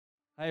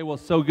Hey, well,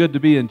 so good to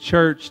be in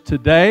church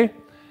today.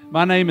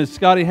 My name is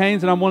Scotty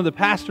Haynes, and I'm one of the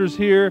pastors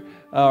here.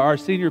 Our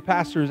senior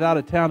pastor is out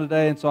of town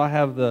today, and so I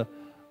have the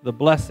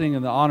blessing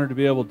and the honor to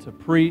be able to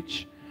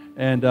preach.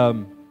 And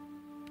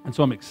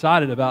so I'm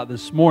excited about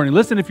this morning.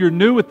 Listen, if you're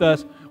new with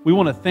us, we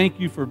want to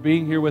thank you for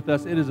being here with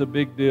us. It is a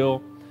big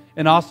deal.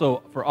 And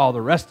also for all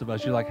the rest of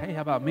us, you're like, hey,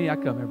 how about me? I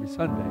come every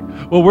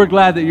Sunday. Well, we're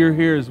glad that you're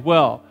here as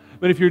well.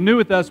 But if you're new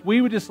with us, we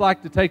would just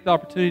like to take the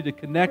opportunity to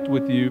connect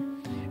with you.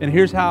 And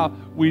here's how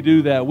we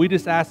do that. We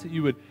just ask that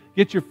you would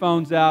get your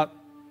phones out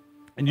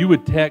and you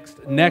would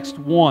text next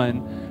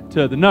one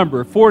to the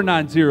number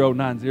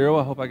 49090.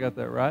 I hope I got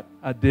that right.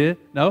 I did?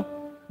 No?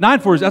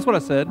 940. That's what I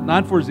said.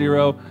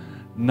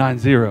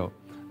 94090.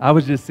 I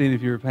was just seeing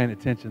if you were paying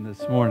attention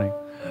this morning.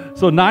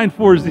 So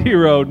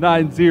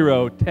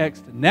 94090,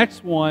 text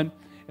next one,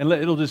 and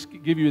it'll just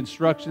give you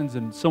instructions,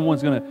 and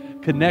someone's going to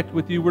connect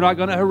with you. We're not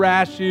going to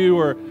harass you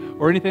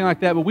or anything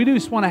like that, but we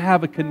just want to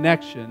have a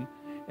connection,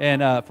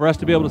 and for us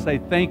to be able to say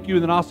thank you,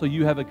 and then also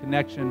you have a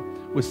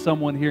connection with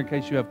someone here in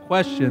case you have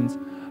questions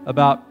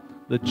about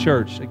the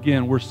church.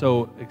 Again, we're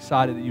so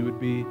excited that you would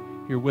be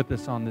here with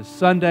us on this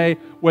Sunday.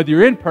 Whether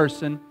you're in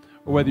person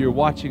or whether you're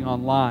watching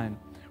online,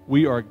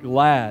 we are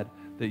glad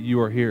that you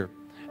are here.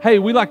 Hey,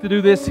 we like to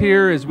do this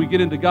here as we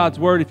get into God's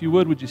Word. If you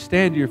would you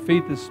stand to your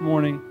feet this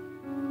morning?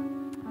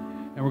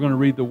 And we're going to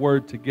read the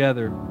Word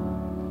together.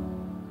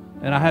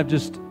 And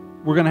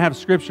we're going to have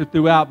Scripture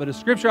throughout, but a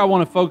Scripture I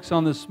want to focus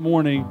on this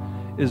morning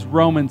is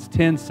Romans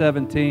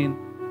 10:17.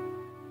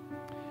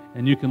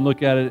 And you can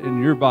look at it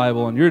in your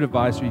Bible, on your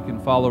device, or you can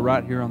follow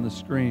right here on the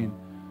screen.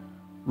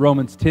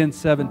 Romans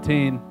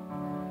 10:17.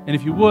 And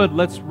if you would,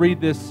 let's read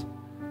this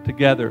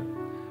together.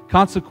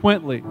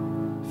 Consequently,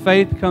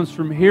 faith comes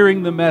from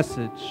hearing the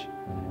message,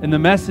 and the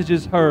message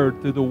is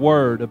heard through the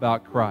word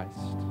about Christ.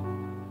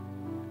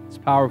 It's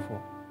powerful.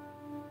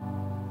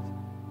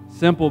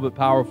 Simple but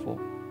powerful.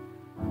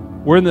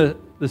 We're in the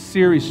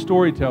series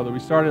Storyteller. We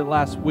started it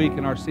last week,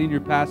 and our senior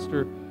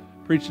pastor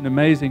preached an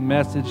amazing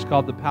message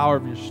called The Power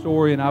of Your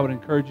Story, and I would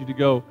encourage you to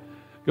go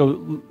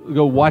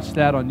watch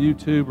that on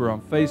YouTube or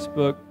on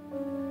Facebook.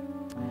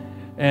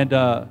 And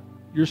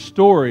your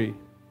story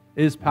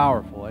is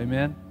powerful.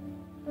 Amen?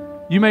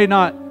 You may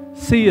not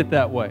see it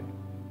that way,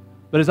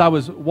 but as I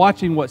was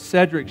watching what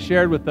Cedric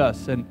shared with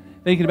us and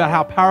thinking about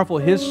how powerful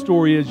his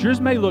story is, yours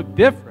may look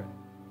different,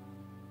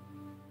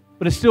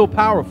 but it's still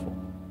powerful.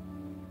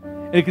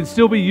 It can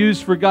still be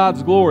used for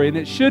God's glory, and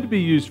it should be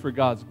used for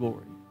God's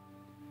glory.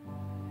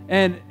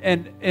 And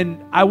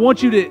I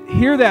want you to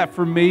hear that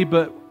from me,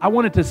 but I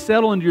want it to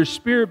settle into your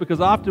spirit,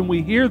 because often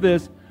we hear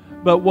this,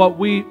 but what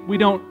we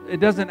don't, it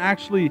doesn't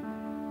actually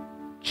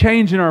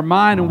change in our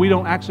mind, and we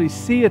don't actually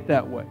see it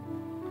that way.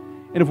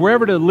 And if we're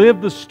ever to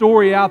live the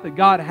story out that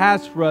God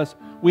has for us,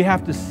 we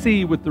have to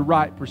see with the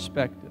right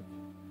perspective.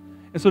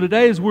 And so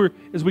today, as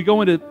we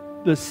go into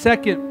the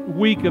second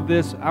week of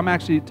this, I'm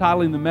actually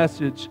titling the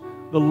message,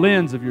 The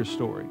Lens of Your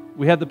Story.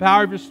 We have the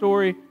power of your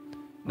story.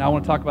 Now I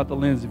want to talk about the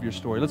lens of your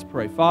story. Let's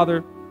pray.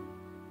 Father,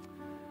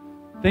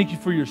 thank you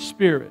for your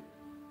Spirit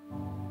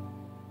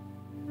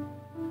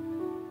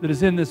that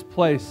is in this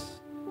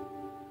place,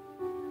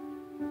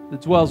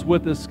 that dwells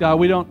with us, God.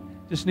 We don't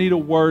just need a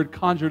word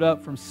conjured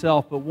up from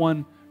self, but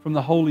one from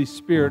the Holy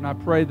Spirit. And I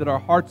pray that our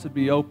hearts would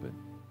be open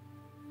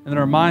and that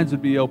our minds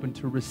would be open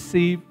to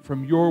receive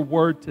from your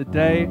word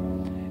today.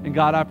 And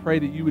God, I pray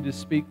that you would just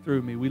speak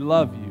through me. We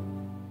love you.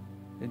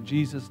 In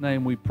Jesus'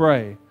 name we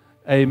pray.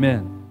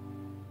 Amen.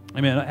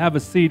 Amen. Have a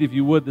seat if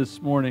you would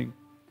this morning.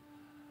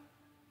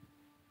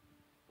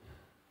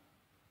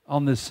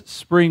 On this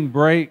spring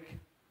break,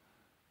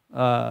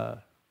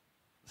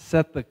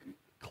 set the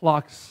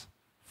clocks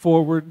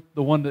forward,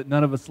 the one that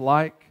none of us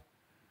like.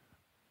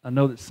 I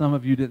know that some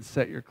of you didn't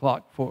set your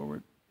clock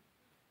forward.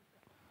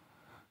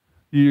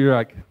 You're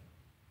like,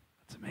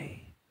 that's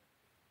me.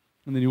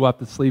 And then you wipe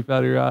the sleep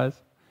out of your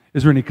eyes.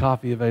 Is there any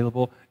coffee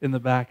available in the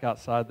back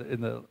outside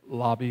in the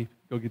lobby?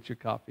 Go get your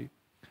coffee.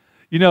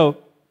 You know,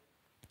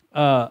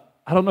 I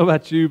don't know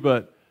about you,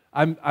 but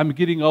I'm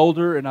getting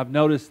older, and I've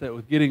noticed that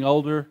with getting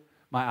older,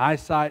 my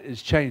eyesight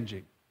is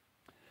changing.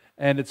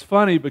 And it's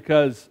funny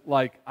because,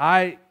 like,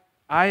 I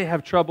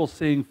have trouble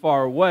seeing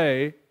far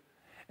away,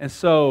 and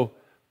so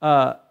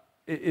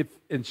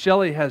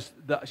Shelley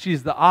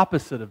she's the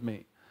opposite of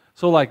me.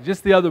 So, like,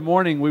 just the other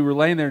morning, we were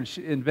laying there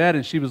in bed,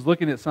 and she was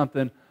looking at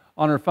something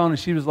on her phone, and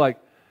she was like,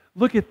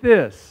 "Look at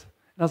this."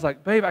 And I was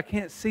like, "Babe, I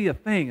can't see a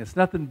thing. It's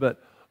nothing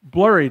but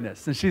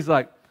blurriness." And she's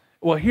like,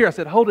 "Well, here." I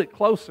said, "Hold it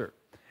closer."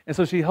 And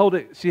so she held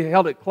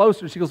it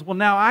closer. She goes, "Well,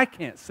 now I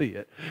can't see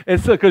it." And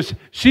so, because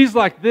she's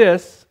like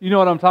this, you know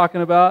what I'm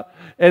talking about?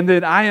 And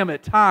then I am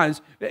at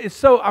times.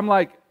 So I'm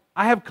like,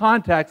 I have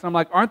contacts, and I'm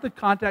like, aren't the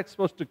contacts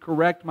supposed to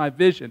correct my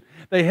vision?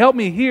 They help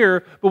me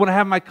here, but when I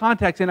have my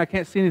contacts in, I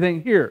can't see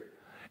anything here.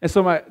 And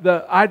so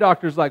the eye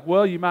doctor's like,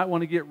 well, you might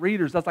want to get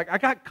readers. I was like, I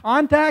got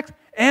contacts,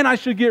 and I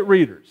should get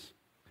readers.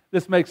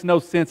 This makes no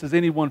sense. Does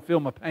anyone feel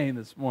my pain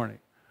this morning?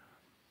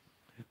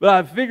 But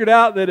I've figured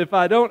out that if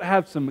I don't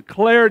have some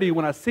clarity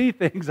when I see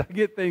things, I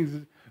get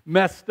things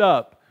messed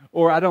up.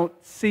 or I don't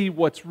see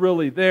what's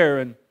really there.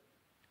 And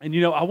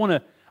you know, I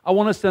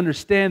want us to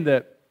understand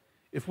that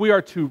if we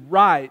are to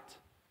write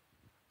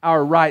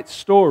our right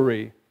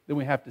story, then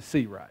we have to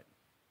see right.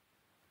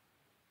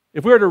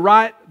 If we are to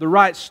write the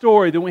right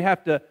story, then we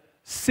have to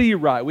see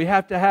right. We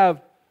have to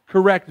have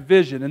correct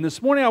vision. And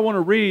this morning I want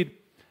to read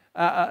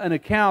an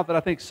account that I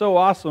think is so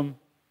awesome.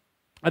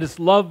 I just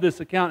love this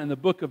account in the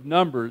book of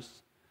Numbers.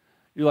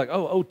 You're like,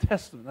 oh, Old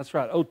Testament. That's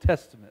right, Old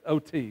Testament,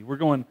 OT. We're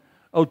going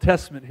Old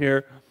Testament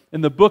here.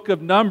 In the book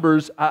of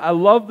Numbers, I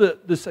love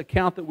this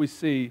account that we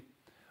see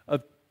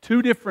of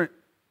two different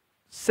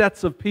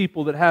sets of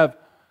people that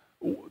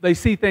they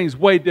see things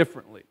way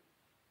differently.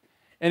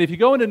 And if you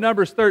go into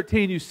Numbers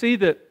 13, you see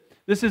that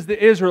this is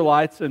the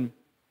Israelites, and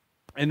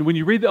when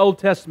you read the Old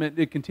Testament,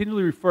 it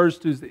continually refers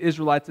to the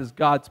Israelites as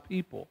God's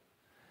people.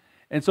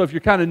 And so if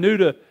you're kind of new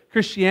to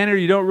Christianity, or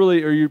you don't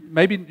really, or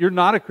maybe you're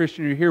not a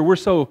Christian, you're here, we're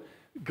so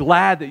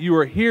glad that you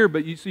are here,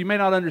 but so you may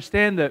not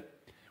understand that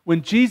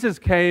when Jesus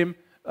came,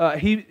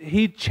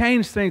 he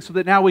changed things so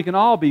that now we can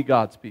all be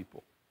God's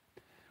people.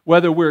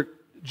 Whether we're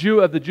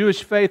of the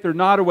Jewish faith or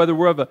not, or whether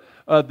we're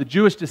of the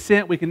Jewish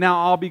descent, we can now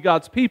all be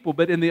God's people.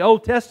 But in the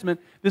Old Testament,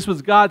 this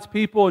was God's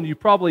people, and you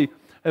probably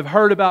have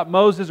heard about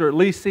Moses, or at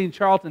least seen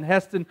Charlton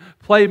Heston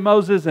play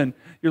Moses, and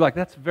you're like,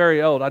 that's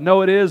very old. I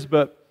know it is,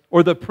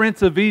 or the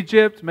Prince of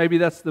Egypt, maybe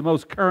that's the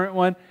most current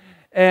one.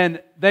 And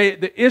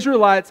the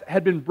Israelites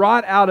had been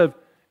brought out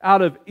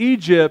of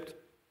Egypt,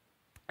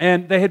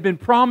 and they had been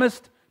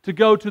promised to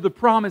go to the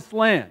Promised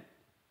Land.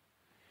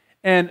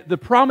 And the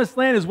Promised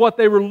Land is what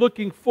they were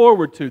looking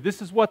forward to. This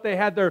is what they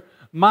had their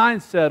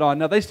mindset on.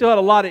 Now, they still had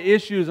a lot of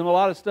issues and a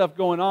lot of stuff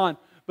going on,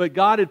 but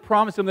God had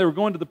promised them they were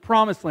going to the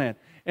Promised Land.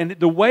 And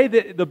the way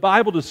that the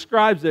Bible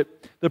describes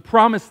it, the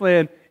Promised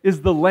Land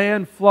is the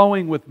land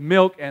flowing with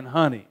milk and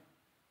honey.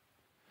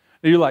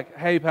 Now you're like,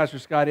 hey, Pastor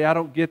Scotty, I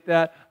don't get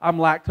that. I'm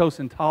lactose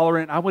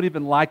intolerant. I wouldn't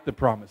even like the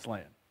Promised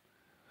Land.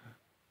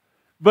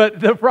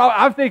 But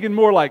I'm thinking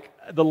more like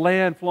the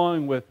land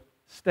flowing with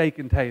steak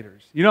and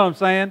taters. You know what I'm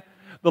saying?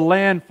 The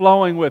land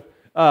flowing with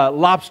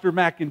lobster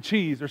mac and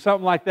cheese or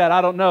something like that. I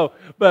don't know.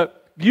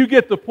 But you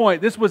get the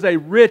point. This was a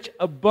rich,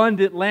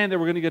 abundant land that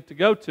we're going to get to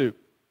go to.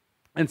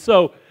 And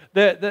so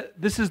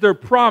this is their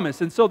promise.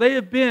 And so they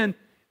have been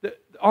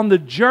on the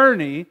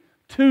journey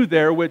to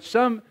there, which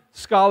some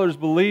scholars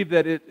believe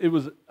that it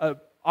was,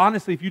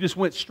 honestly, if you just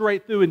went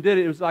straight through and did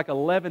it, it was like an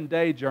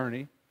 11-day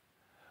journey.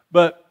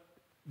 But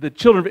the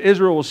children of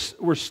Israel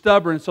were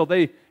stubborn, so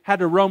they had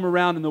to roam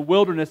around in the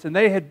wilderness, and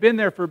they had been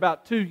there for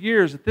about 2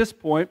 years at this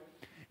point.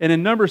 And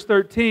in Numbers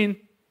 13,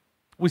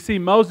 we see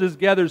Moses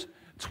gathers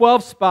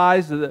 12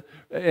 spies,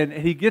 and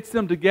he gets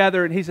them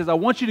together, and he says, I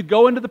want you to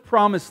go into the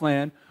Promised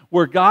Land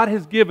where God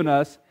has given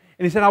us.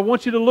 And he said, I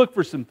want you to look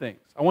for some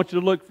things. I want you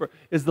to look for,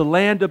 is the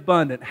land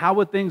abundant? How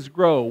would things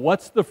grow?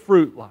 What's the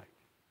fruit like?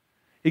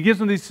 He gives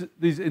them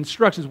these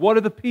instructions. What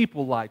are the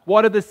people like?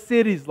 What are the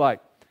cities like?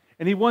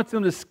 And he wants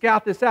them to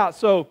scout this out.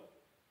 So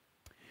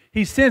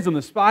he sends them.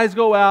 The spies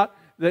go out.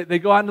 They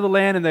go out into the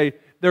land, and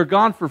they're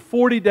gone for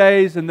 40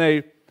 days. And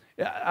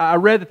I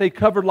read that they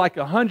covered like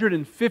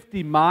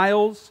 150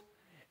 miles.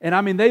 And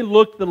I mean, they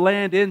looked the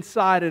land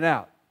inside and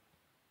out.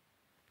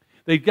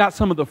 They got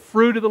some of the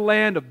fruit of the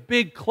land, a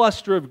big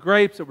cluster of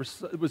grapes. It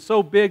was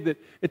so big that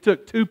it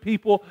took 2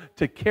 people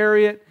to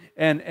carry it.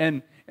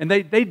 And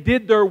they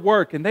did their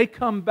work, and they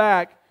come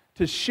back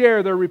to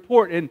share their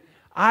report. And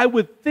I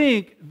would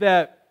think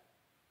that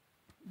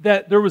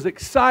there was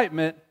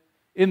excitement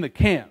in the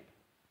camp.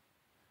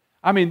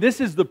 I mean, this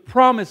is the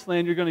Promised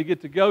Land you're going to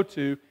get to go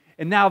to,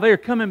 and now they're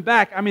coming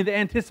back. I mean, the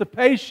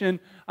anticipation,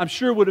 I'm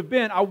sure, would have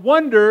been, I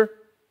wonder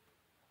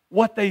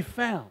what they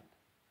found.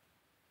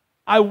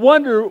 I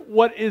wonder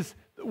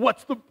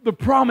what's the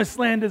Promised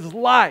Land is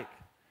like.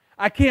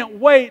 I can't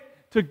wait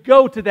to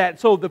go to that.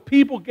 So the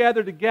people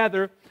gather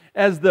together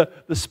as the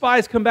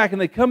spies come back,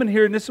 and they come in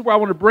here, and this is where I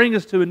want to bring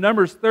us to in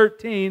Numbers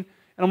 13, and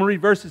I'm going to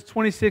read verses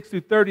 26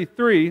 through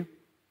 33,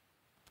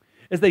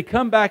 as they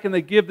come back and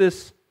they give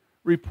this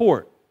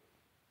report.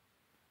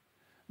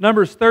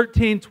 Numbers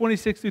 13,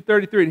 26 through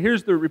 33, and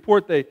here's the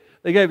report they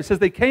gave. It says,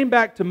 they came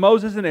back to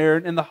Moses and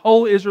Aaron and the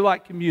whole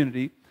Israelite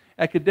community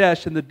at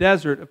Kadesh in the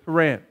desert of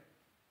Paran.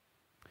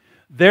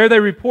 There they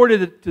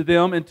reported it to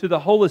them and to the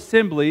whole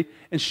assembly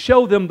and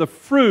showed them the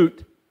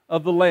fruit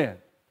of the land.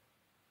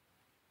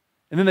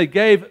 And then they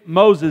gave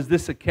Moses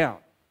this account.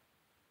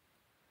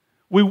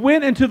 We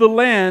went into the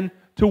land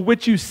to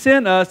which you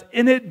sent us,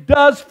 and it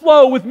does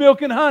flow with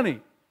milk and honey.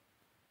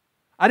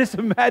 I just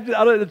imagine,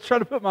 I try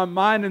to put my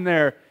mind in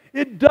there.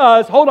 It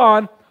does, hold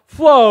on,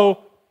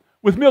 flow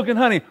with milk and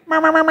honey.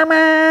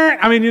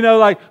 I mean, you know,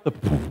 like the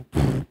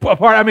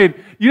part. I mean,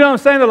 you know what I'm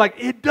saying? They're like,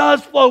 it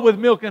does flow with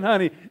milk and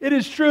honey. It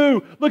is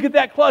true. Look at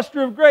that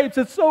cluster of grapes.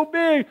 It's so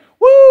big.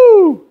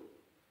 Woo!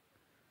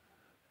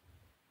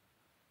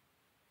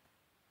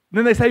 And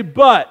then they say,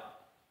 but.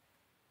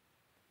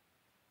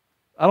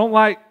 I don't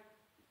like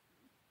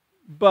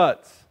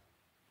buts.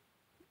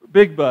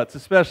 Big butts,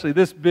 especially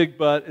this big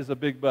butt is a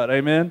big butt.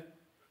 Amen?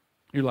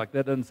 You're like,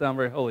 that doesn't sound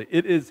very holy.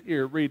 It is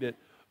here. Read it.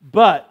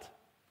 But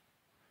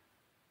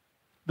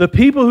The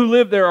people who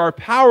live there are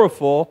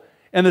powerful,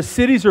 and the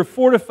cities are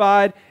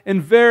fortified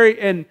and very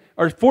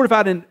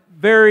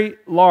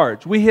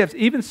large. We have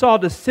even saw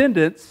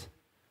descendants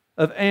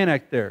of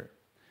Anak there.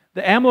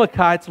 The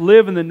Amalekites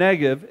live in the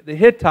Negev, the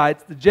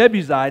Hittites, the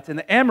Jebusites, and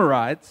the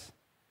Amorites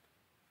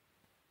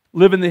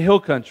live in the hill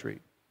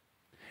country.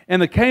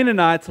 And the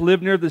Canaanites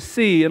live near the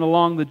sea and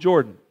along the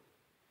Jordan.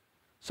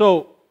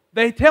 So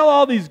they tell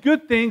all these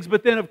good things,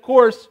 but then of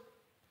course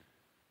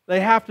they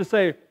have to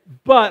say,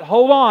 but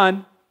hold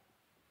on,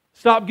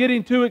 stop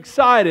getting too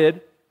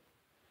excited.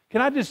 Can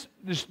I just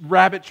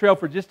rabbit trail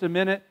for just a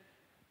minute?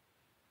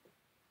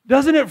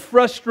 Doesn't it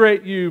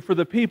frustrate you for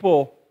the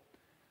people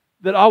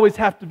that always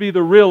have to be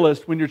the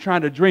realist when you're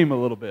trying to dream a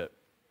little bit?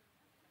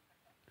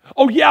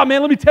 Oh yeah,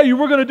 man, let me tell you,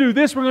 we're going to do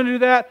this, we're going to do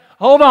that.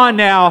 Hold on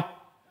now,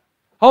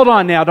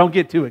 don't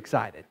get too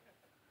excited.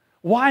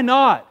 Why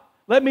not?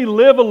 Let me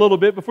live a little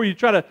bit before you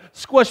try to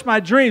squash my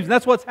dreams. And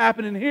that's what's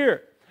happening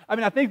here. I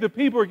mean, I think the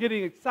people are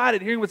getting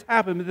excited hearing what's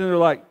happening, but then they're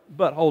like,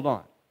 but hold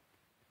on.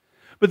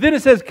 But then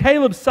it says,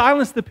 Caleb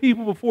silenced the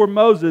people before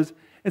Moses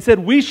and said,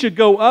 we should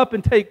go up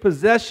and take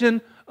possession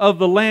of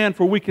the land,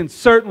 for we can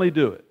certainly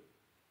do it.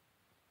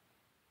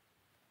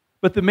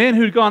 But the men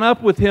who'd gone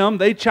up with him,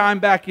 they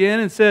chimed back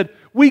in and said,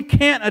 we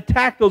can't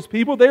attack those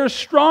people. They are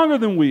stronger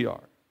than we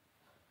are.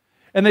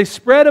 And they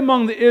spread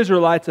among the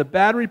Israelites a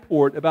bad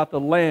report about the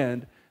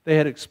land they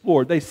had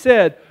explored. They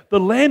said, the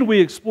land we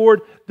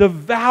explored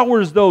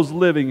devours those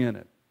living in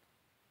it.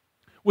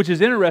 Which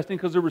is interesting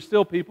because there were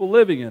still people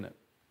living in it.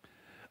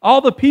 All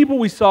the people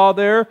we saw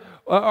there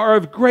are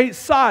of great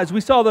size.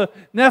 We saw the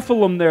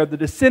Nephilim there. The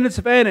descendants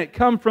of Anak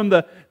come from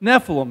the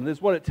Nephilim.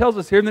 That's what it tells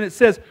us here. And then it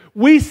says,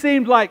 we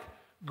seemed like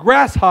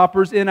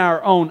grasshoppers in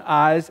our own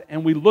eyes,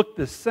 and we looked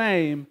the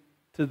same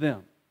to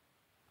them.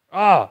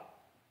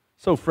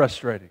 So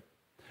frustrating.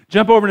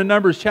 Jump over to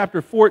Numbers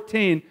chapter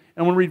 14,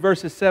 and we'll read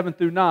verses 7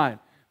 through 9.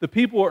 The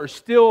people are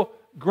still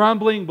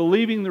grumbling,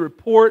 believing the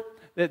report,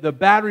 that the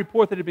bad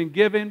report that had been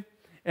given,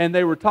 and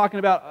they were talking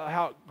about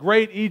how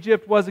great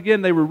Egypt was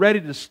again. They were ready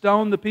to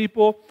stone the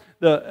people,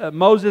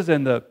 Moses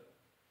and the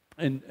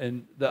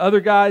other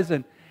guys.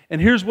 And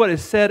here's what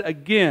is said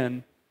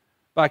again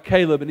by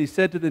Caleb. And he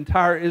said to the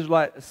entire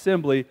Israelite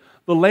assembly,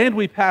 the land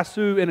we passed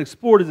through and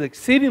explored is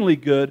exceedingly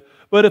good,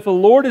 but if the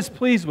Lord is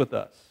pleased with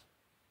us,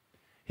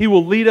 He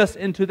will lead us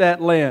into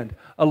that land,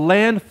 a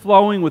land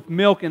flowing with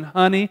milk and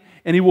honey,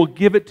 and He will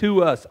give it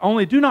to us.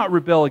 Only do not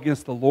rebel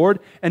against the Lord,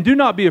 and do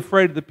not be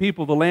afraid of the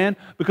people of the land,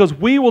 because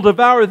we will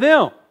devour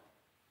them.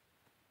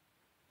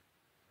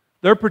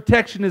 Their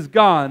protection is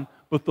gone,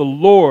 but the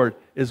Lord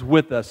is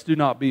with us. Do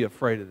not be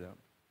afraid of them.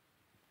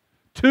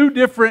 Two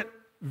different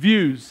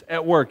views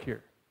at work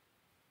here.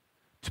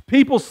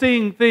 People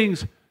seeing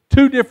things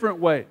two different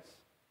ways.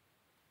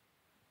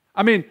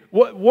 I mean,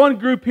 one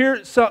group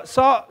here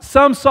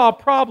some saw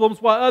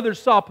problems while others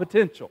saw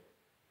potential.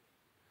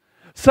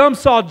 Some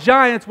saw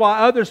giants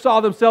while others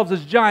saw themselves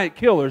as giant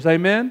killers.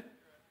 Amen?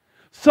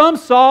 Some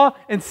saw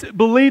and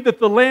believed that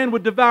the land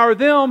would devour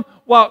them,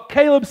 while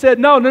Caleb said,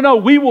 no,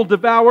 we will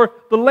devour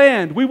the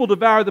land. We will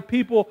devour the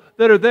people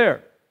that are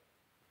there.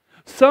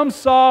 Some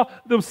saw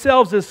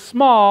themselves as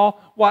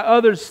small, while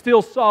others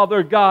still saw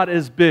their God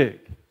as big.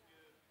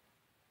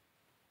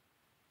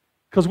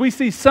 Because we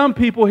see some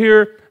people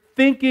here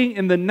thinking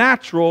in the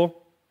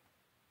natural,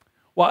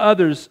 while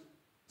others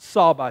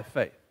saw by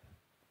faith.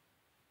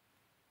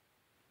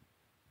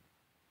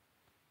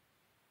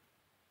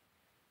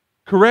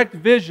 Correct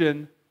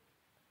vision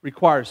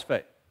requires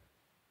faith,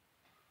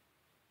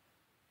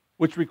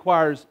 which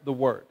requires the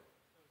Word.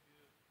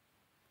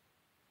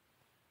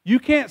 You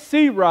can't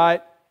see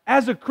right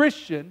as a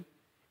Christian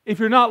if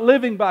you're not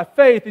living by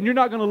faith, and you're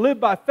not going to live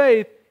by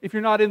faith if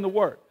you're not in the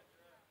Word.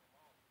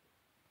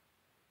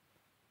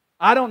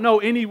 I don't know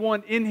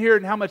anyone in here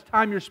and how much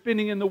time you're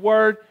spending in the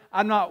Word.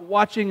 I'm not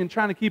watching and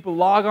trying to keep a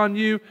log on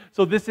you,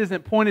 so this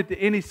isn't pointed to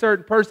any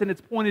certain person.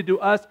 It's pointed to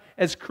us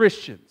as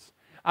Christians.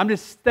 I'm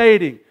just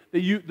stating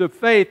that the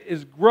faith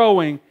is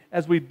growing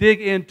as we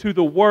dig into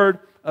the Word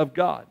of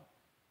God.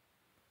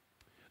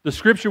 The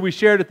scripture we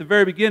shared at the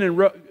very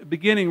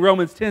beginning,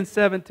 Romans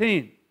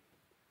 10:17.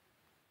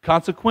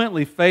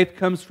 Consequently, faith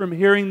comes from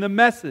hearing the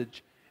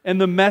message,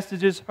 and the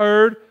message is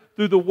heard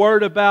through the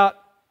word about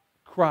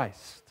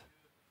Christ.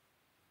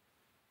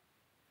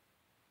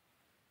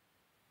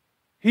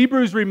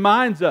 Hebrews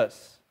reminds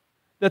us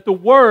that the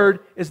Word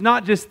is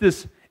not just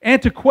this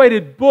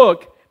antiquated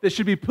book that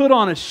should be put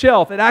on a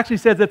shelf. It actually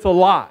says it's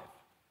alive.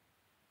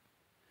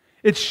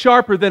 It's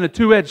sharper than a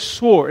two-edged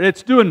sword.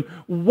 It's doing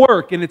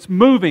work, and it's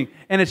moving,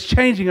 and it's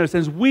changing us.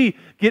 As we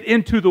get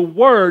into the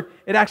Word,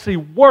 it actually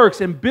works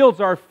and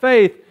builds our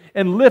faith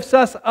and lifts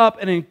us up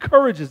and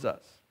encourages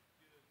us.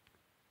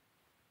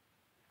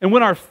 And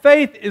when our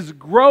faith is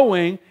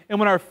growing, and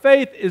when our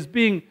faith is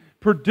being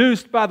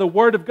produced by the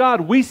Word of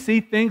God, we see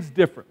things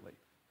differently.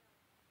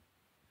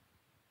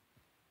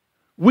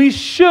 We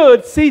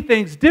should see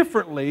things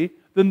differently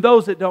than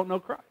those that don't know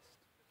Christ.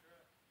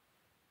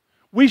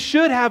 We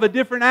should have a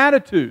different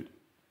attitude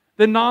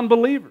than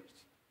non-believers.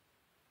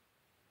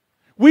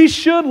 We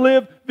should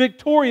live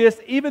victorious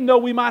even though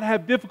we might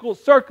have difficult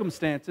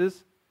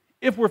circumstances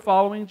if we're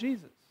following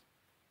Jesus.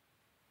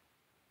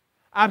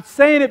 I'm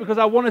saying it because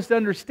I want us to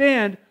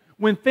understand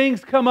when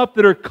things come up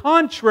that are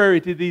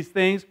contrary to these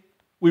things,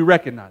 we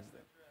recognize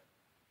them.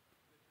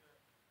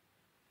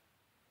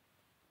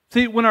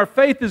 See, when our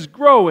faith is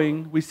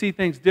growing, we see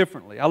things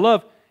differently. I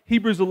love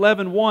Hebrews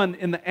 11:1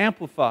 in the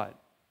Amplified.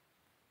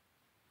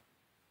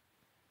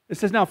 It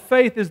says, now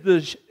faith is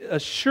the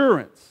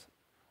assurance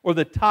or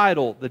the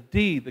title, the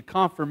deed, the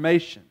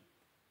confirmation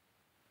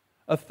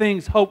of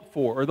things hoped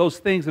for, or those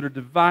things that are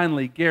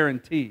divinely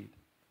guaranteed,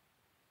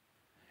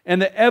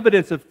 and the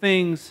evidence of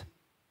things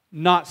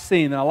not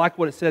seen. And I like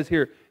what it says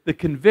here, the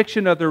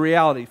conviction of the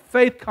reality.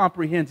 Faith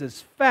comprehends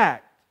as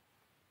fact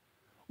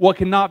what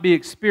cannot be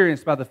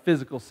experienced by the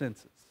physical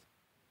senses.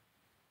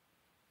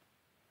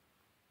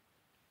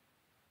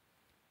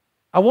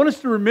 I want us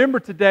to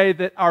remember today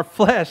that our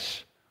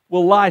flesh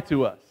will lie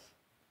to us.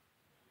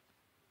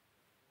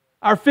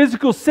 Our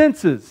physical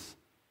senses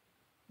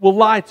will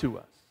lie to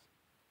us.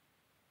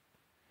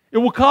 It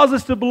will cause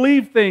us to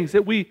believe things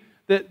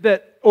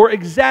or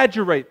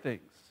exaggerate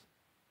things.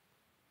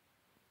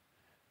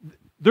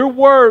 There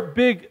were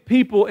big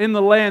people in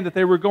the land that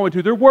they were going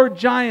to. There were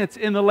giants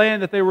in the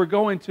land that they were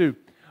going to.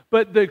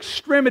 But the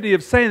extremity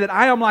of saying that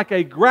I am like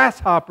a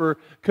grasshopper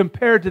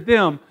compared to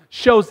them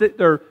shows that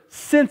their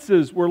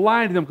senses were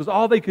lying to them, because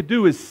all they could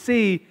do is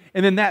see,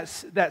 and then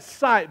that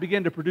sight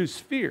began to produce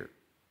fear.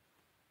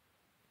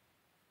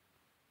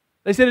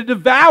 They said it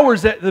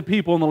devours the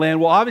people in the land.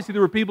 Well, obviously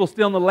there were people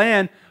still in the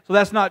land, so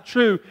that's not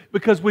true,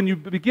 because when you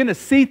begin to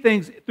see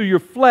things through your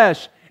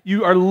flesh,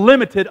 you are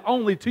limited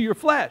only to your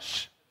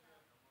flesh.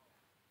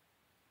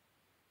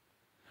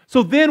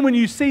 So then when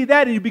you see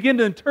that and you begin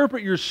to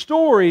interpret your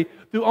story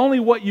through only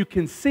what you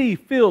can see,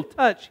 feel,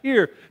 touch,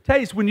 hear,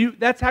 taste,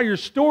 that's how your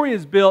story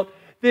is built,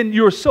 then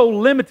you're so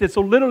limited.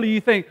 So literally you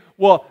think,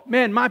 well,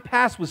 man, my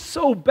past was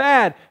so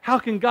bad. How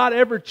can God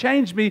ever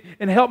change me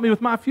and help me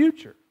with my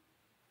future?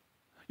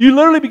 You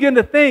literally begin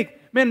to think,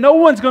 man, no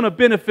one's going to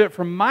benefit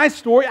from my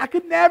story. I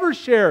could never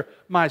share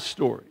my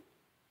story.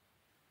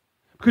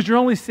 Because you're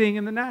only seeing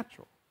in the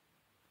natural.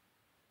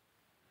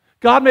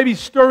 God may be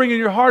stirring in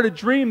your heart a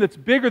dream that's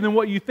bigger than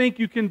what you think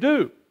you can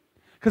do.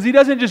 Because He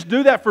doesn't just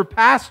do that for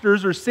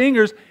pastors or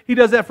singers. He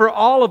does that for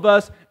all of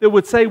us that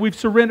would say we've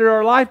surrendered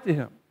our life to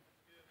Him.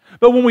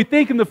 But when we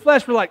think in the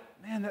flesh, we're like,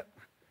 man,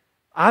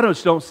 I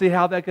just don't see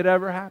how that could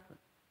ever happen.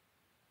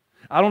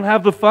 I don't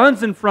have the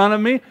funds in front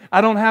of me. I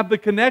don't have the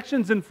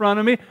connections in front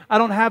of me. I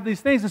don't have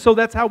these things. And so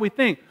that's how we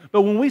think.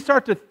 But when we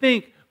start to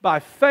think by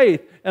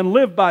faith and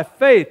live by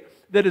faith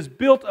that is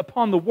built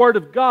upon the Word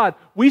of God,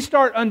 we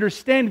start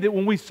understanding that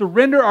when we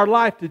surrender our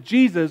life to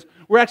Jesus,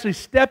 we're actually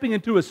stepping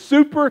into a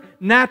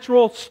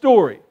supernatural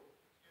story.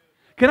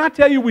 Can I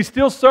tell you, we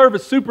still serve a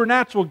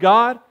supernatural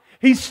God?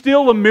 He's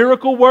still a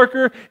miracle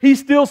worker. He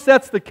still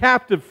sets the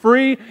captive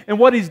free. And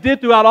what He's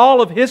did throughout all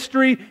of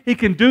history, He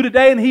can do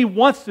today, and He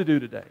wants to do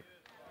today.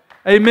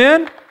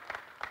 Amen?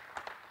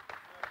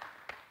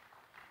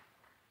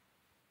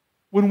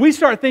 When we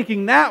start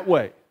thinking that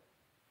way,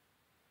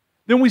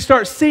 then we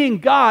start seeing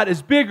God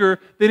as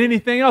bigger than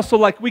anything else. So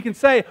like we can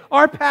say,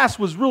 our past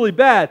was really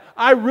bad.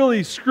 I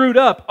really screwed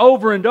up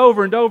over and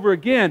over and over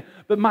again.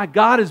 But my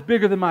God is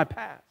bigger than my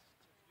past.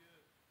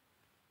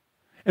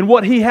 And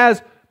what He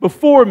has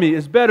before me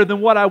is better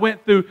than what I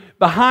went through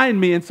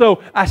behind me. And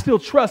so I still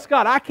trust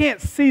God. I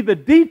can't see the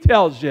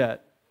details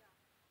yet.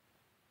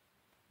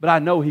 But I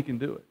know He can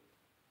do it.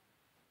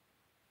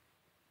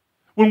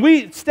 When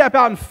we step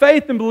out in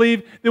faith and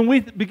believe, then we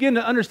begin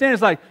to understand,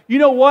 it's like, you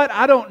know what?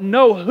 I don't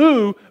know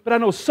who, but I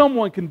know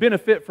someone can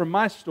benefit from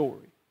my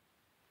story.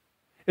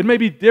 It may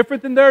be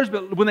different than theirs,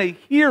 but when they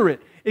hear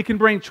it, it can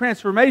bring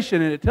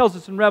transformation. And it tells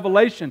us in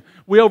Revelation,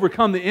 we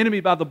overcome the enemy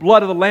by the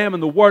blood of the Lamb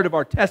and the word of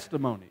our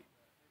testimony.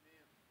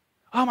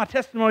 Oh, my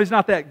testimony's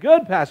not that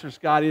good, Pastor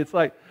Scotty. It's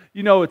like,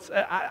 you know,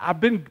 I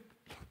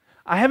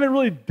haven't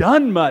really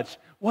done much.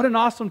 What an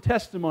awesome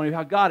testimony of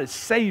how God has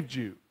saved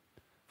you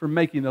from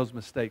making those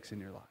mistakes in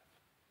your life.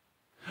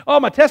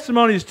 Oh, my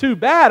testimony is too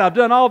bad. I've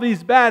done all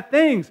these bad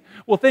things.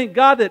 Well, thank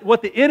God that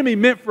what the enemy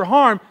meant for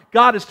harm,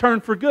 God has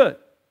turned for good.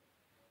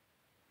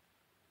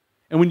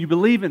 And when you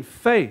believe in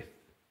faith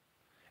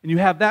and you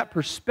have that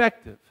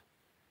perspective,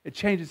 it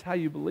changes how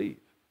you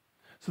believe.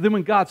 So then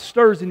when God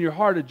stirs in your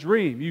heart a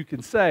dream, you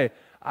can say,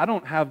 I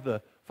don't have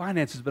the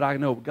finances, but I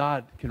know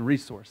God can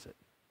resource it.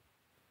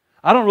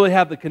 I don't really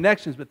have the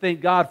connections, but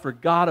thank God for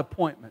God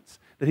appointments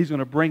that He's going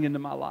to bring into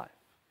my life.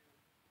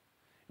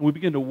 And we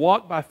begin to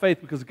walk by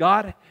faith because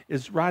God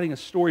is writing a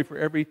story for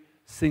every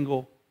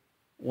single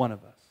one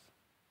of us.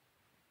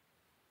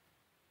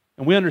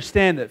 And we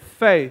understand that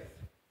faith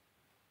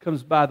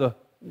comes by the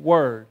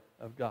Word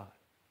of God.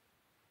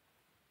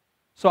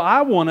 So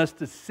I want us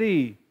to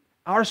see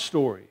our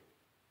story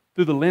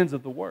through the lens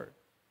of the Word.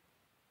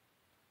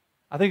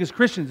 I think as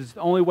Christians, it's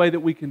the only way that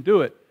we can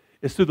do it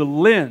is through the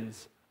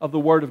lens of the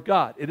Word of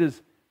God. It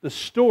is the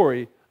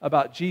story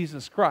about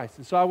Jesus Christ.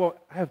 And so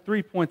I have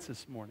 3 points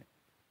this morning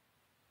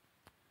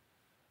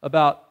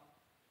about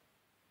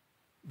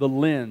the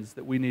lens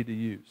that we need to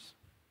use.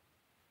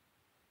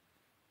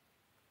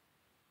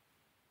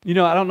 You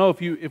know, I don't know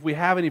if we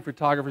have any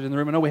photographers in the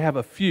room. I know we have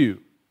a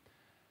few.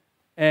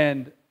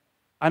 And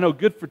I know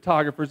good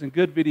photographers and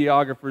good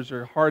videographers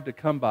are hard to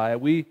come by.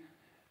 We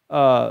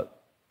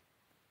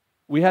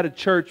had a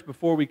church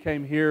before we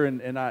came here,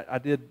 and I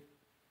did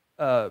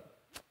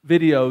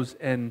videos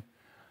and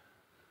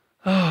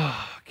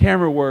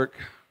camera work,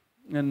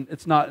 and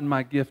it's not in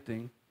my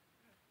gifting.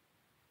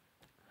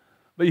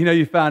 But you know,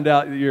 you found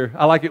out that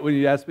I like it when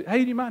you ask me,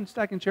 hey, do you mind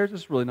stacking chairs?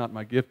 This is really not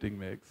my gifting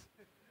mix.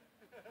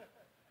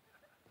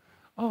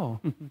 Oh,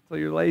 so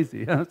you're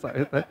lazy.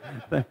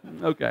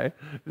 Okay.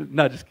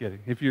 No, just kidding.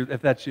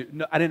 If that's you.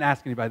 No, I didn't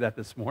ask anybody that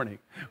this morning.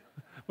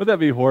 Would that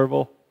be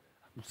horrible?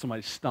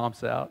 Somebody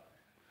stomps out.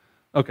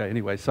 Okay,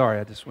 anyway, sorry,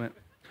 I just went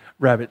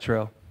rabbit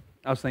trail.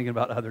 I was thinking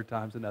about other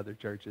times in other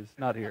churches,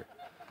 not here.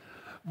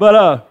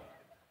 But,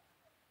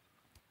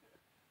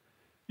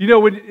 you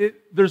know,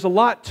 there's a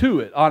lot to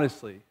it,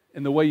 honestly,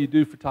 in the way you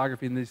do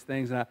photography and these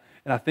things. And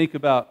I think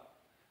about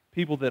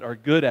people that are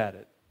good at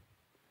it.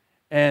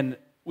 And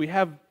we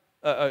have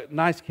a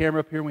nice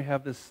camera up here, and we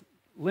have this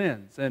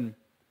lens. And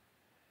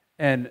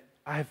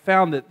I have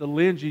found that the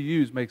lens you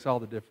use makes all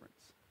the difference.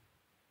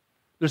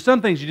 There's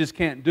some things you just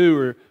can't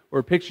do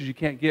or pictures you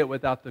can't get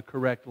without the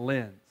correct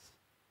lens.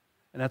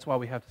 And that's why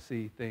we have to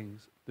see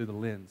things through the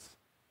lens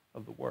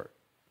of the Word.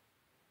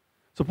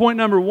 So point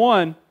number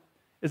one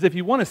is if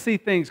you want to see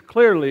things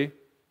clearly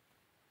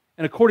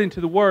and according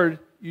to the Word,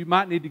 you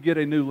might need to get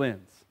a new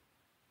lens.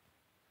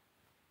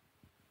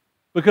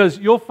 Because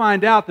you'll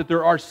find out that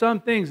there are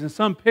some things and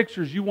some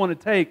pictures you want to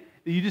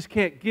take that you just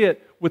can't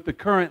get with the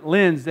current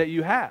lens that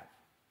you have.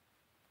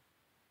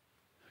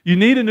 You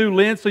need a new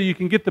lens so you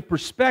can get the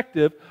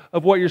perspective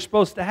of what you're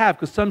supposed to have,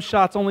 because some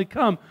shots only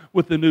come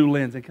with the new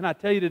lens. And can I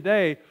tell you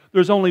today,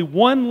 there's only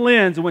one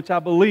lens in which I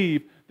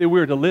believe that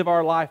we're to live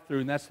our life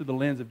through, and that's through the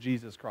lens of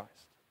Jesus Christ.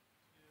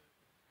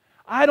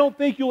 I don't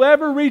think you'll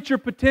ever reach your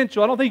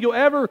potential. I don't think you'll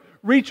ever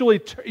reach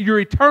your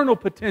eternal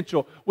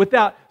potential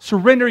without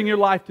surrendering your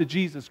life to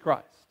Jesus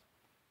Christ.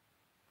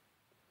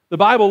 The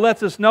Bible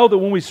lets us know that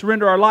when we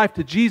surrender our life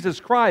to Jesus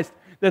Christ,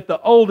 that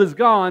the old is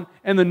gone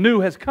and the new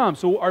has come.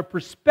 So our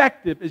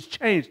perspective is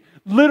changed.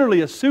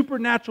 Literally, a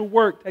supernatural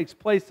work takes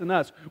place in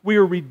us. We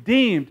are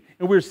redeemed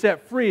and we're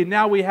set free, and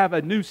now we have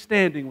a new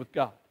standing with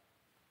God.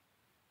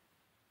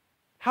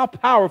 How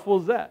powerful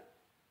is that?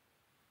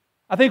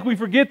 I think we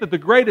forget that the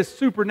greatest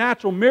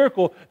supernatural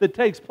miracle that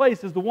takes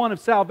place is the one of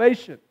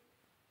salvation,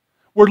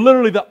 where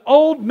literally the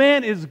old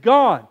man is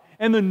gone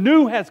and the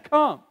new has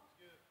come.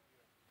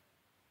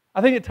 I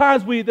think at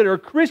times we that are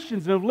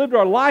Christians and have lived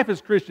our life as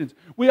Christians,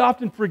 we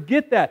often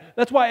forget that.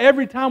 That's why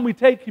every time we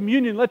take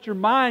communion, let your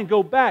mind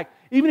go back.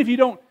 Even if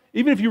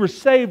you were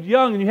saved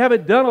young and you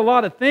haven't done a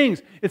lot of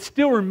things, it's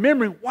still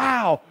remembering,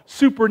 wow,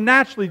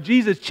 supernaturally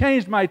Jesus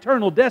changed my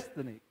eternal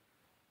destiny.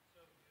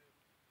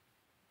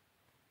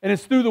 And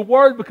it's through the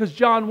Word, because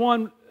John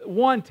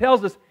 1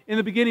 tells us, in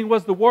the beginning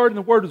was the Word, and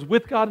the Word was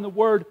with God, and the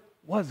Word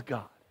was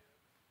God.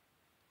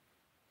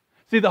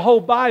 See, the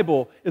whole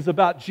Bible is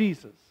about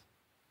Jesus.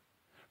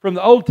 From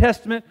the Old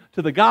Testament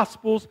to the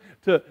Gospels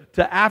to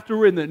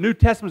afterward in the New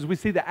Testament, as we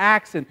see the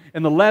Acts and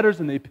the letters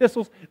and the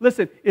epistles.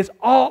 Listen, it's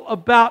all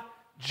about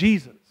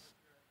Jesus.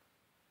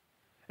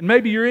 And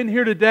maybe you're in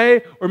here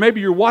today, or maybe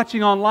you're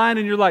watching online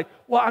and you're like,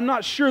 well, I'm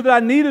not sure that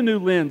I need a new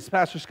lens,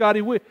 Pastor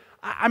Scotty.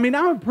 I mean,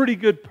 I'm a pretty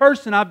good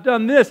person. I've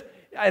done this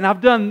and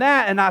I've done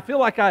that, and I feel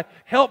like I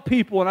help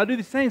people and I do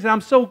these things, and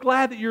I'm so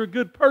glad that you're a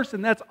good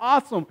person. That's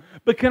awesome.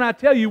 But can I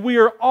tell you, we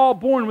are all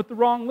born with the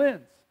wrong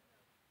lens.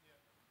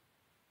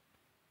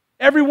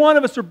 Every one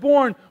of us are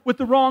born with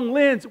the wrong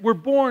lens. We're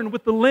born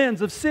with the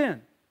lens of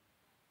sin.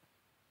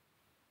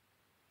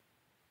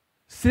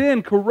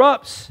 Sin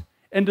corrupts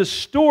and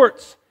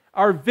distorts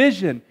our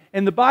vision,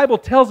 and the Bible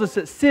tells us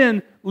that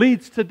sin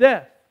leads to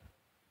death.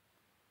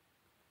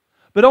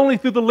 But only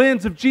through the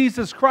lens of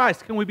Jesus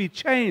Christ can we be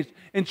changed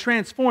and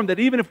transformed, that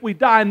even if we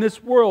die in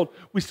this world,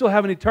 we still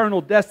have an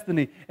eternal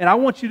destiny. And I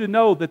want you to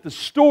know that the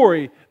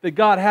story that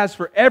God has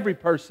for every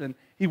person,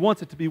 He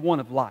wants it to be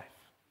one of life.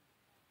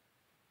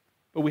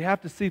 But we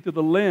have to see through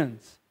the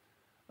lens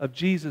of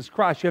Jesus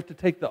Christ. You have to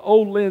take the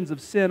old lens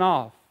of sin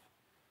off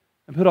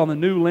and put on the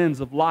new lens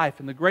of life.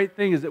 And the great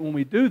thing is that when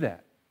we do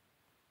that,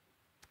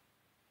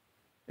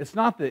 it's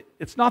not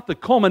the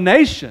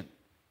culmination,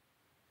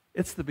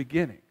 it's the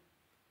beginning.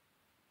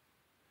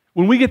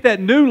 When we get that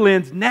new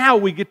lens, now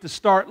we get to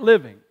start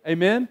living.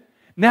 Amen?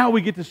 Now we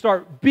get to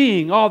start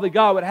being all that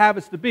God would have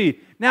us to be.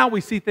 Now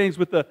we see things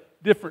with a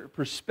different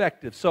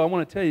perspective. So I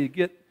want to tell you,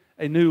 get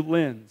a new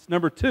lens.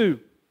 Number 2,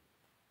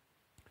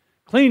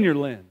 clean your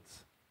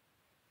lens.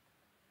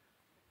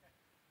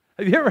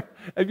 Have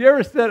you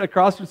ever sat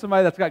across from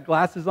somebody that's got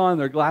glasses on and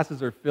their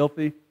glasses are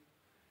filthy?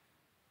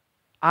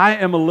 I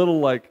am a little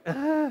like,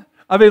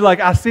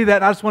 I see that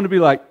and I just want to be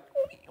like,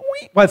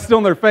 while it's still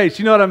in their face.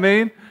 You know what I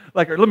mean?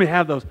 Like, let me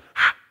have those.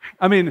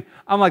 I mean,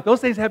 I'm like, those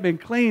things have been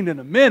cleaned in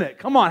a minute.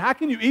 Come on, how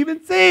can you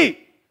even see?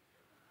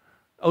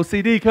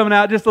 OCD coming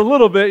out just a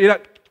little bit. You know,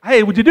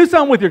 hey, would you do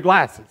something with your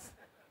glasses?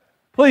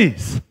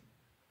 Please.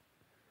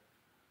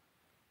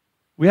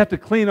 We have to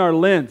clean our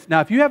lens. Now,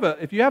 if you have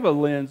a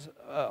lens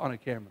on a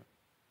camera,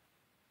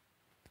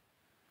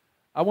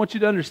 I want you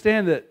to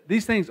understand that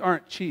these things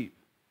aren't cheap.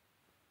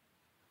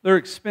 They're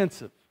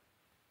expensive.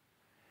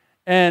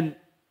 And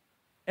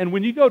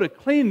when you go to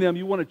clean them,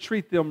 you want to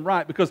treat them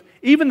right, because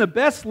even the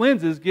best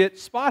lenses get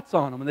spots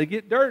on them and they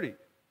get dirty.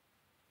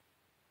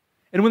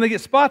 And when they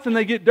get spots and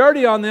they get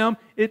dirty on them,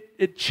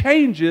 it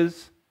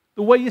changes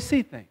the way you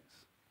see things.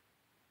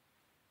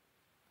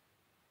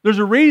 There's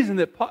a reason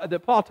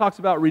that Paul talks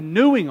about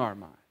renewing our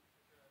mind.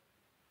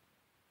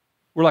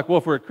 We're like, well,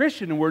 if we're a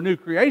Christian and we're a new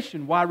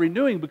creation, why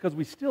renewing? Because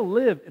we still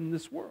live in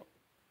this world.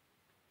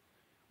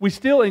 We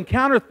still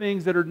encounter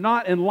things that are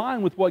not in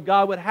line with what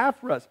God would have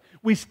for us.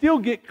 We still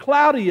get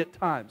cloudy at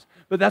times,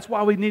 but that's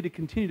why we need to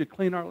continue to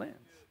clean our lens.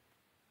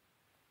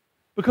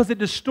 Because it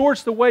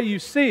distorts the way you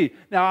see.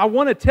 Now, I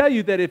want to tell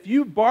you that if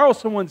you borrow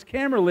someone's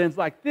camera lens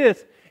like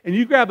this, and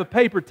you grab a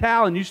paper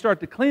towel and you start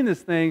to clean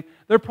this thing,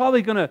 they're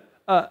probably going to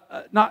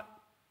not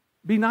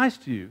be nice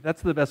to you.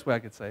 That's the best way I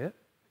could say it.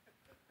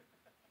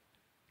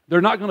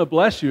 They're not going to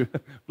bless you.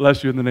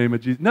 Bless you in the name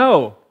of Jesus.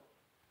 No.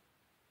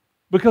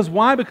 Because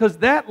why? Because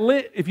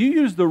if you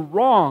use the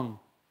wrong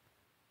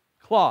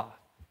cloth,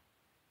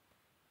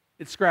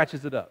 it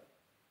scratches it up.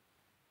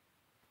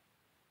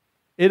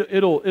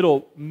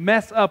 It'll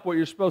mess up what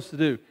you're supposed to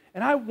do.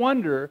 And I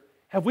wonder,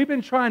 have we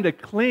been trying to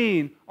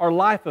clean our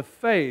life of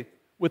faith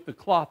with the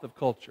cloth of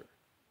culture?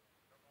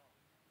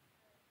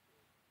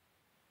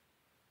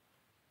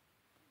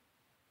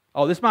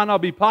 Oh, this might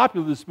not be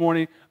popular this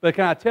morning, but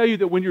can I tell you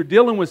that when you're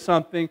dealing with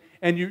something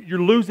and you're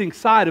losing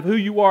sight of who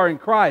you are in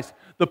Christ,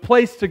 the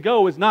place to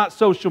go is not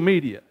social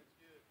media.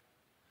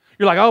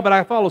 You're like, oh, but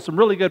I follow some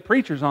really good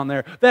preachers on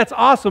there. That's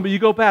awesome, but you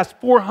go past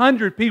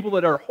 400 people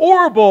that are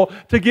horrible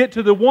to get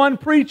to the one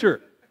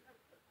preacher.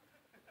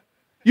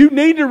 You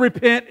need to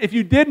repent if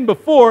you didn't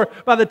before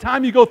by the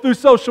time you go through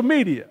social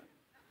media.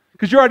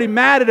 Because you're already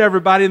mad at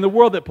everybody in the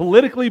world that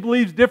politically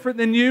believes different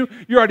than you.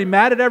 You're already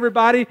mad at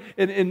everybody,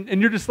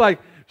 and you're just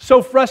like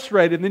so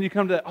frustrated. And then you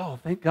come to that, oh,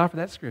 thank God for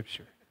that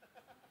scripture.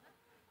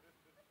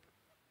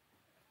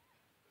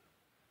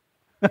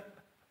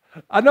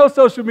 I know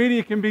social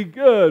media can be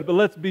good, but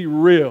let's be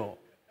real.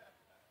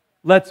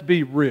 Let's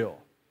be real.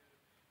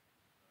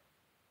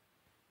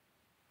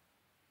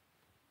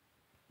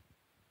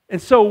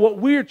 And so what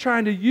we're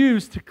trying to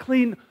use to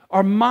clean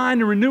our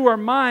mind and renew our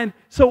mind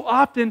so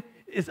often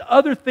is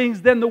other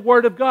things than the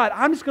Word of God.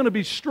 I'm just going to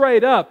be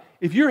straight up.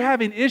 If you're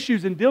having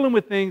issues and dealing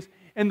with things,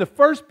 and the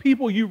first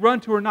people you run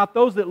to are not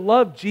those that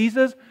love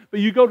Jesus, but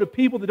you go to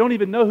people that don't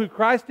even know who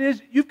Christ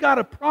is, you've got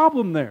a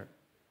problem there.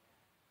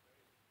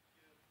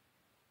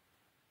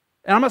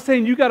 And I'm not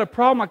saying you got a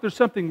problem like there's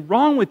something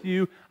wrong with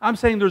you. I'm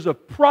saying there's a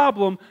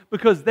problem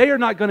because they are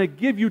not going to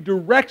give you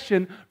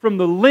direction from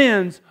the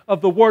lens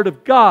of the Word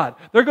of God.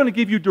 They're going to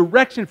give you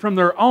direction from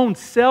their own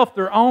self,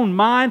 their own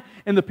mind,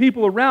 and the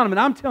people around them. And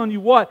I'm telling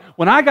you what,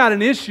 when I got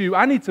an issue,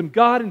 I need some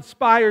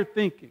God-inspired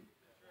thinking.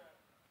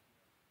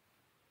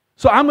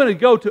 So I'm going to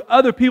go to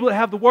other people that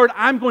have the Word.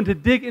 I'm going to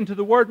dig into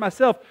the Word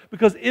myself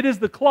because it is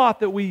the cloth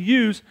that we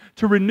use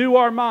to renew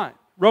our mind.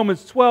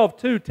 Romans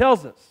 12:2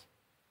 tells us,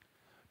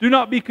 do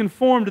not be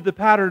conformed to the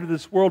pattern of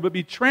this world, but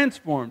be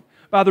transformed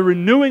by the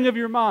renewing of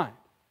your mind.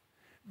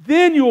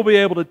 Then you will be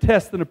able to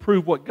test and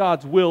approve what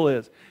God's will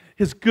is,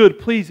 His good,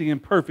 pleasing,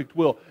 and perfect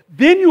will.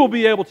 Then you will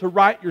be able to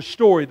write your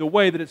story the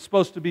way that it's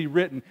supposed to be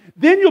written.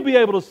 Then you'll be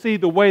able to see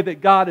the way that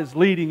God is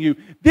leading you.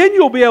 Then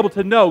you'll be able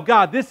to know,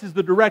 God, this is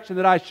the direction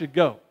that I should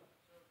go.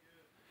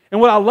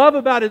 And what I love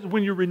about it is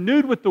when you're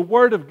renewed with the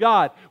Word of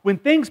God, when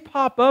things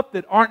pop up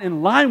that aren't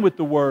in line with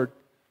the Word,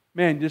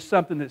 man, just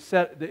something that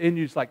set in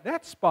you is like,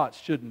 that spot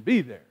shouldn't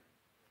be there.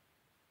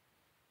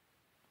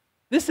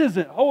 This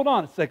isn't, hold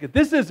on a second,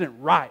 this isn't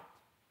right.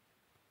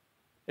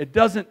 It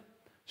doesn't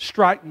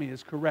strike me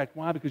as correct.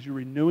 Why? Because you're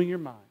renewing your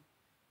mind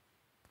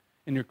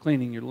and you're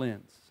cleaning your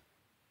lens.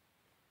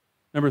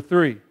 Number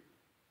 3,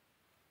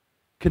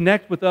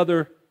 connect with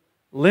other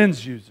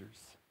lens users.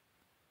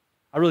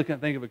 I really can't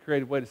think of a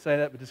creative way to say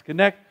that, but just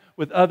connect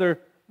with other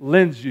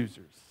lens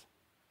users,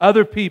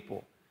 other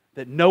people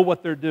that know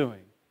what they're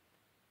doing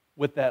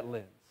with that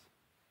lens.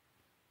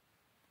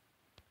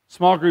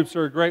 Small groups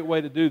are a great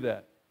way to do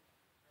that.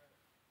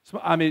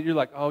 I mean, you're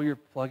like, oh, you're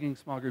plugging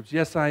small groups.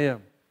 Yes, I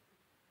am.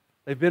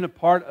 They've been a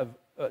part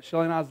of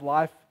Shelley and I's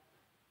life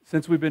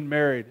since we've been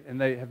married,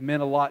 and they have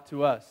meant a lot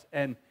to us.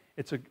 And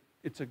it's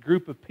a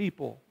group of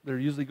people that are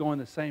usually going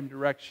the same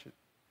direction.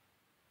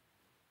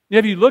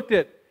 If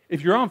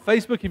you're on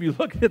Facebook, if you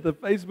look at the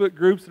Facebook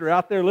groups that are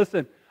out there,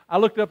 listen, I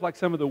looked up like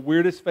some of the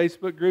weirdest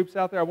Facebook groups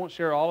out there. I won't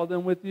share all of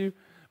them with you,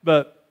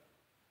 but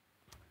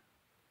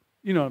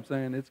you know what I'm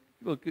saying. It's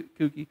a little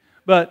kooky.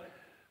 But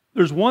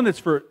there's one that's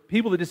for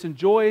people that just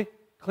enjoy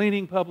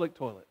cleaning public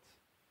toilets.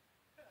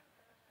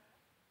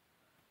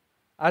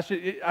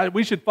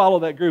 We should follow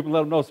that group and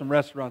let them know some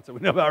restaurants that we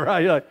know about, right?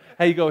 You're like,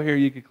 hey, you go here,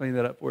 you can clean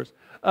that up for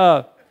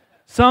us.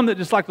 Some that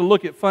just like to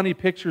look at funny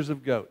pictures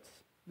of goats.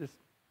 Just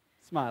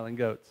smiling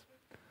goats.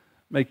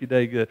 Make your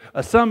day good.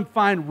 Some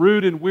find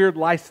rude and weird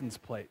license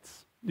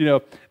plates.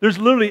 There's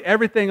literally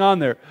everything on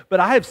there.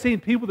 But I have seen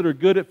people that are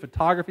good at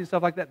photography and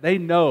stuff like that. They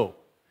know,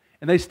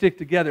 and they stick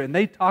together, and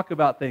they talk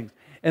about things.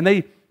 And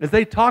as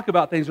they talk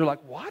about things, they're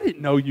like, well, I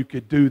didn't know you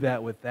could do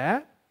that with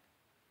that.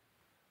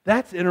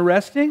 That's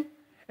interesting.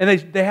 And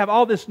they have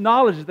all this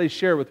knowledge that they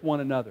share with one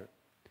another.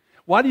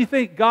 Why do you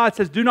think God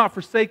says, do not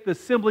forsake the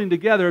assembling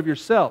together of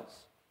yourselves?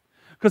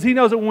 Because He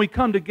knows that when we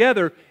come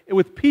together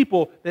with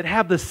people that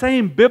have the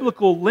same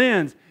biblical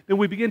lens, then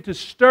we begin to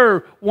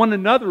stir one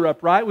another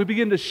up, right? We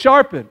begin to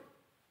sharpen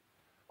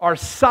our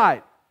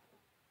sight.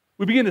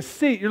 We begin to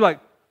see. You're like,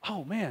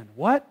 oh man,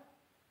 what?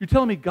 You're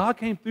telling me God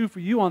came through for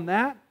you on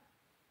that?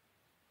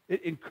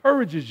 It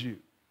encourages you.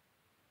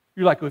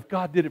 You're like, well, if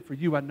God did it for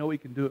you, I know He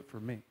can do it for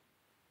me.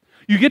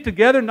 You get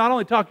together, not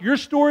only talk your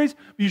stories,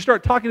 but you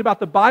start talking about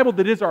the Bible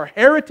that is our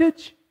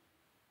heritage.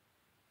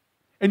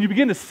 And you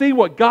begin to see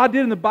what God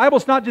did in the Bible.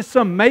 It's not just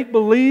some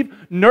make-believe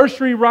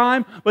nursery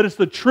rhyme, but it's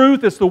the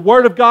truth. It's the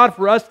Word of God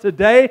for us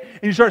today.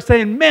 And you start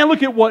saying, man,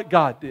 look at what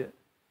God did.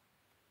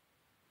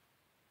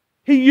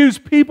 He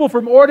used people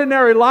from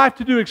ordinary life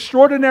to do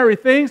extraordinary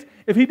things.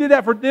 If He did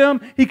that for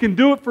them, He can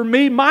do it for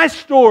me. My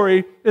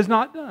story is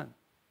not done.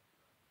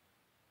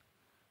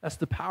 That's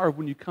the power of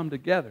when you come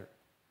together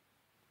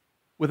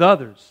with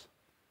others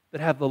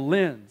that have the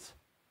lens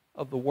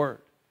of the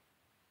Word.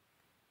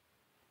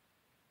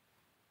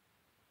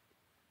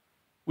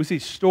 We see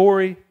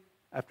story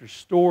after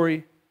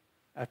story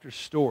after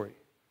story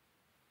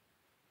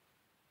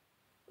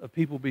of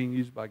people being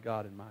used by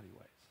God in mighty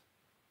ways.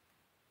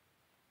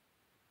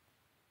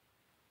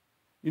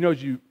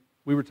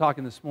 We were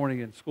talking this morning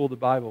in School of the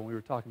Bible, and we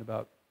were talking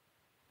about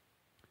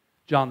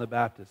John the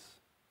Baptist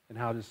and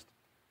how just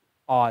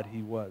odd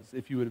he was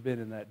if you would have been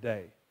in that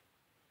day.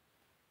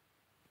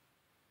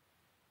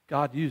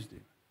 God used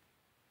him.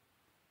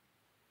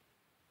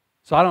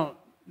 So I don't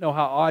know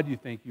how odd you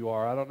think you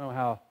are. I don't know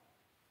how,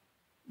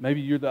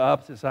 maybe you're the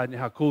opposite side and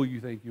how cool you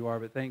think you are,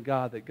 but thank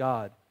God that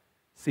God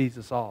sees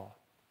us all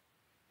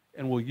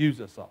and will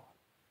use us all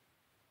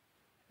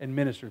and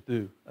minister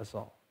through us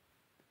all.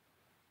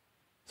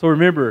 So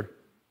remember,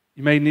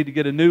 you may need to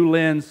get a new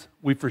lens.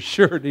 We for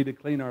sure need to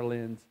clean our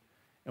lens,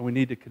 and we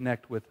need to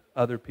connect with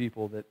other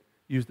people that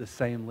use the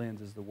same lens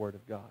as the Word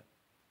of God.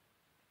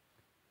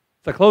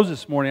 So I close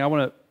this morning. I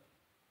want to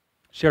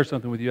share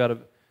something with you out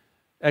of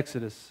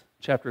Exodus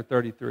chapter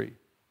 33.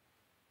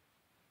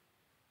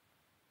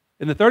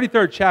 In the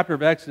 33rd chapter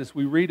of Exodus,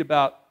 we read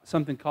about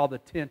something called the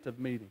tent of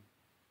meeting.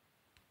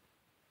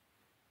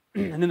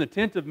 And in the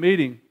tent of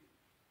meeting,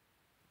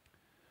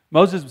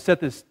 Moses would set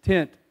this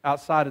tent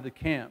outside of the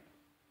camp.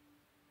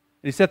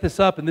 And he set this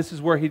up, and this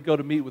is where he'd go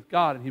to meet with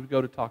God, and he would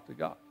go to talk to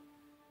God.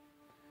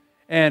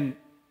 And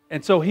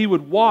so he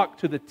would walk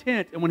to the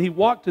tent, and when he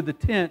walked to the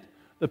tent,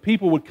 the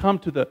people would come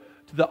to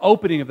the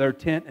opening of their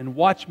tent and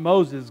watch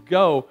Moses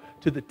go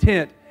to the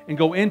tent and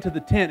go into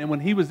the tent. And when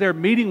he was there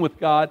meeting with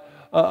God,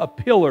 a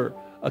pillar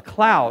of a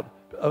cloud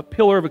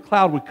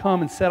would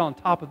come and set on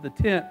top of the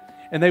tent.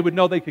 And they would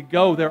know they could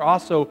go there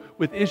also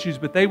with issues,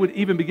 but they would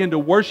even begin to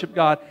worship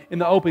God in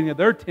the opening of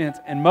their tents.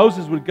 And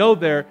Moses would go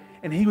there,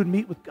 and he would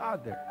meet with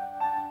God there.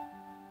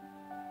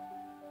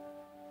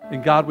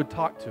 And God would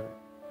talk to him.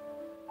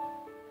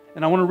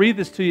 And I want to read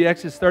this to you,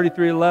 Exodus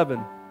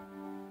 33:11.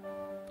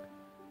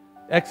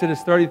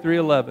 Exodus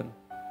 33:11.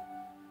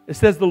 It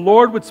says, the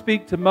Lord would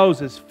speak to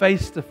Moses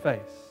face to face,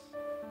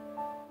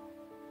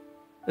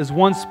 as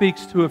one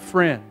speaks to a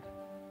friend.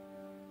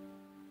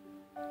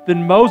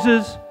 Then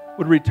Moses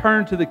would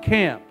return to the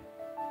camp.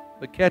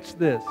 But catch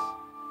this.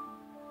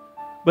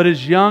 But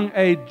his young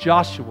aide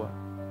Joshua,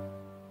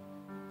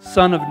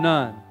 son of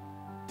Nun,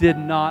 did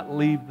not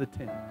leave the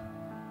tent.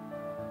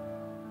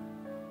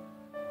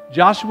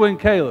 Joshua and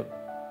Caleb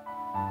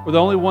were the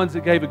only ones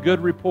that gave a good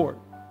report.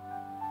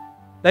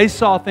 They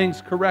saw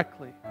things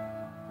correctly.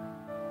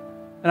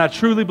 And I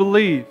truly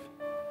believe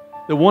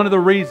that one of the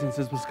reasons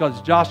is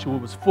because Joshua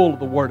was full of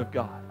the Word of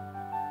God.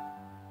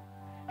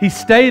 He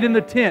stayed in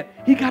the tent.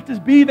 He got to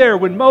be there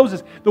when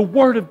the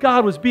Word of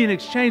God was being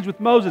exchanged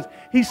with Moses.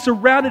 He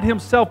surrounded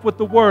himself with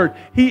the Word.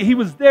 He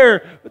was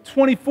there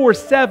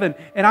 24/7.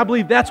 And I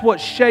believe that's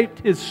what shaped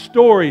his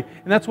story.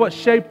 And that's what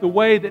shaped the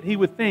way that he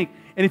would think.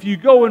 And if you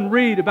go and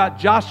read about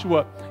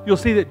Joshua, you'll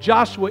see that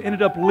Joshua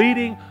ended up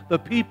leading the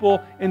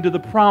people into the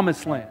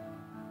promised land.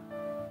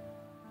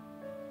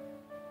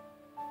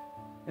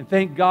 And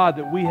thank God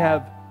that we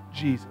have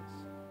Jesus.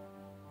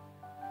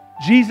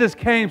 Jesus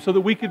came so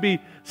that we could be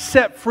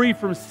set free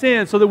from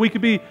sin, so that we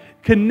could be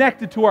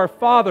connected to our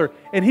Father.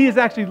 And He is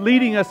actually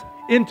leading us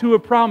into a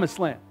promised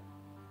land.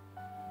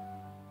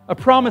 A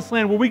promised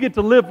land where we get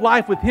to live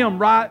life with Him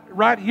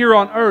right here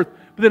on earth.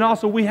 But then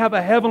also we have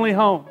a heavenly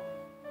home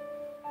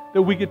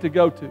that we get to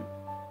go to.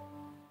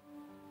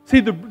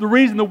 See, the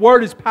reason the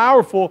Word is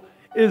powerful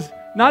is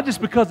Not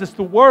just because it's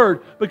the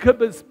Word, but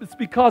it's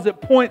because it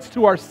points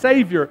to our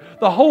Savior.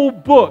 The whole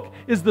book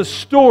is the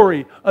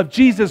story of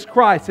Jesus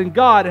Christ and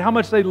God and how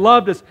much they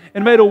loved us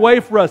and made a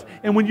way for us.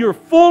 And when you're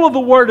full of the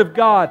Word of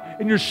God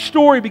and your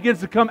story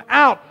begins to come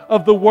out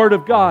of the Word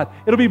of God,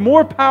 it'll be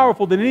more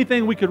powerful than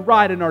anything we could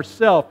write in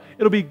ourselves.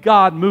 It'll be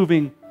God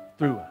moving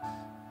through us.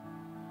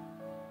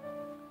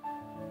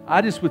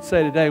 I just would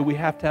say today we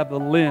have to have the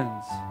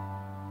lens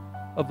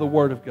of the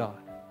Word of God.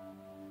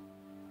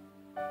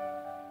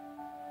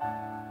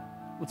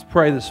 Let's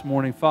pray this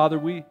morning. Father,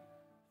 we